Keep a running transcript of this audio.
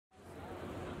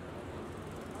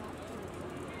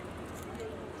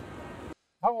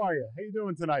How are you? How you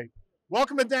doing tonight?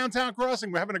 Welcome to Downtown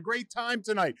Crossing. We're having a great time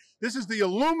tonight. This is the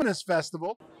Illuminus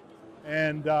Festival,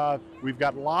 and we've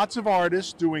got lots of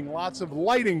artists doing lots of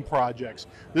lighting projects.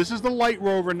 This is the light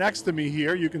rover next to me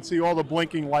here. You can see all the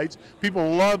blinking lights. People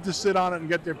love to sit on it and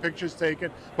get their pictures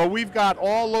taken, but we've got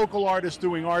all local artists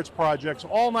doing arts projects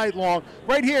all night long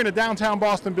right here in the downtown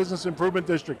Boston Business Improvement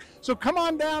District. So come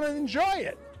on down and enjoy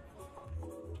it.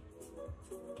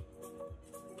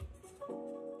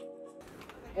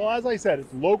 Well, as I said,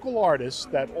 it's local artists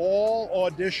that all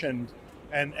auditioned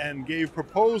and gave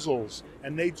proposals,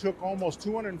 and they took almost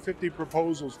 250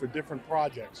 proposals for different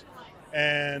projects,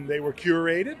 and they were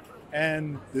curated,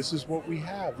 and this is what we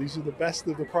have. These are the best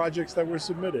of the projects that were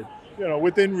submitted. You know,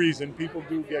 within reason, people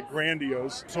do get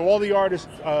grandiose. So all the artists'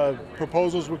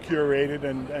 proposals were curated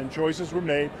and choices were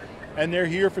made, and they're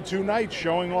here for 2 nights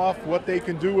showing off what they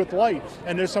can do with light.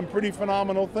 And there's some pretty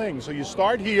phenomenal things. So you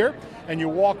start here and you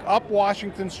walk up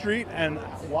Washington Street, and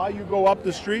while you go up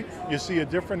the street, you see a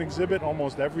different exhibit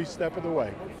almost every step of the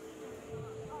way.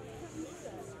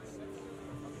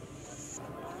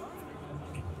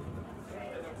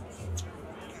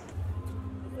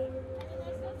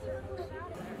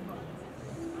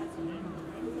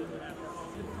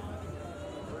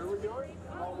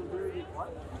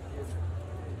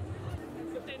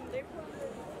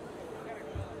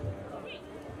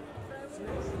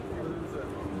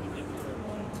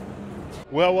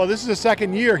 Well, this is the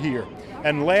second year here,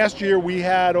 and last year we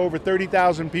had over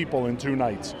 30,000 people in 2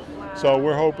 nights. So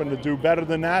we're hoping to do better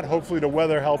than that. Hopefully the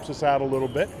weather helps us out a little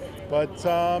bit, but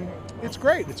it's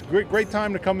great. It's a great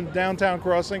time to come to Downtown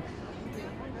Crossing.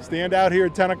 Stand out here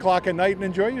at 10 o'clock at night and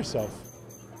enjoy yourself.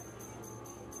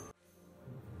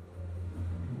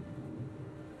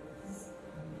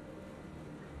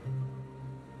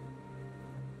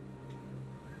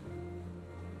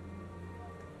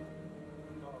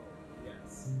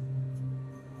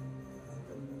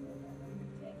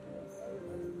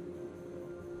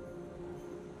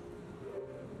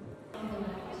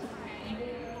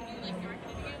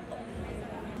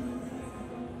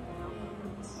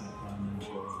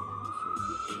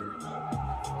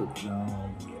 But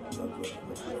now,